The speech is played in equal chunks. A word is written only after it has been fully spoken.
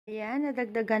Ayan,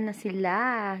 nadagdagan na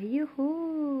sila.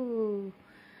 Yuhuu!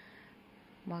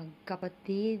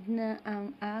 Magkapatid na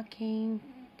ang aking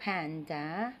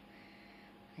panda.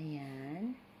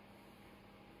 Ayan.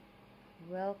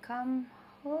 Welcome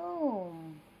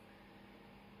home.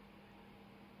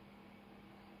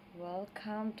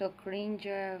 Welcome to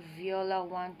Cringer Viola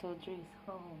 123's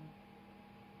home.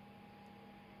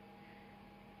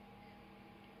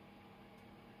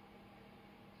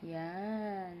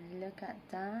 Yan, look at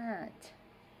that.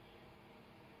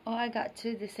 Oh, I got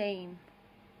two the same.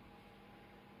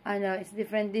 I know, it's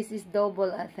different. This is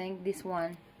double, I think, this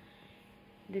one.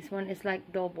 This one is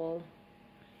like double.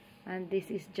 And this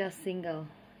is just single.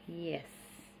 Yes.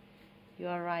 You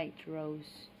are right,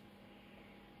 Rose.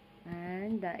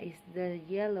 And that is the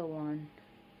yellow one.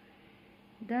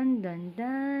 Dun, dun,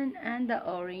 dun. And the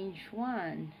orange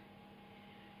one.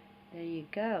 There you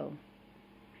go.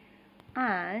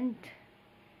 And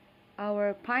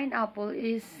our pineapple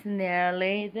is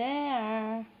nearly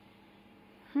there.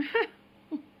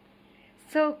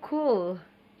 So cool.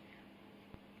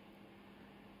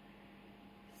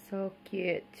 So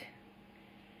cute.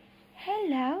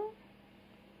 Hello.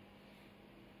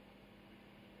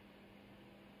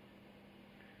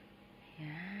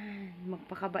 Yan.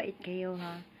 Magpakabait kayo,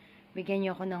 ha. Bigyan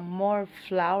niyo ako ng more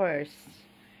flowers.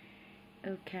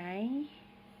 Okay.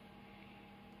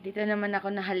 Dito naman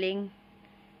ako nahaling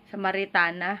sa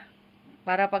Maritana.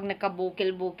 Para pag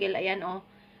nagkabukil-bukil, ayan oh.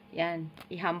 Yan.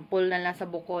 Ihampol na lang sa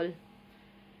bukol.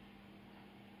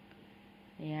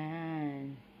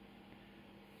 Ayan.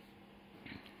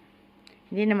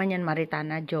 Hindi naman yan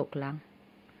Maritana. Joke lang.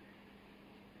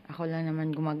 Ako lang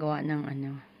naman gumagawa ng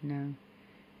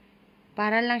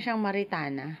para lang siyang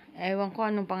Maritana. Ewan ko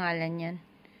anong pangalan yan.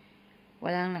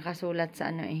 Walang nakasulat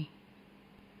sa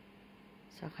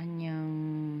sa kanyang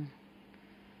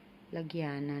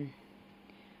lagyanan.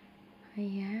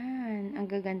 Ayan, ang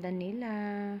gaganda nila.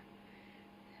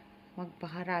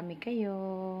 Magpakarami kayo.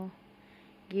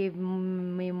 Give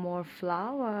me more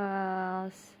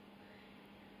flowers.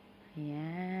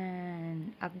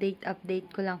 Ayan.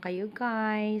 Update ko lang kayo,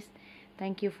 guys.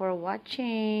 Thank you for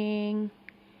watching.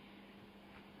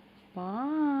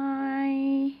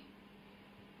 Bye.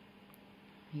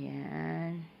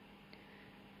 Ayan.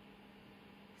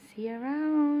 See you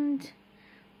around.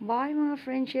 Bye mga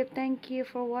friendship. Thank you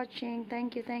for watching.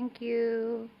 Thank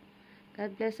you.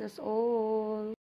 God bless us all.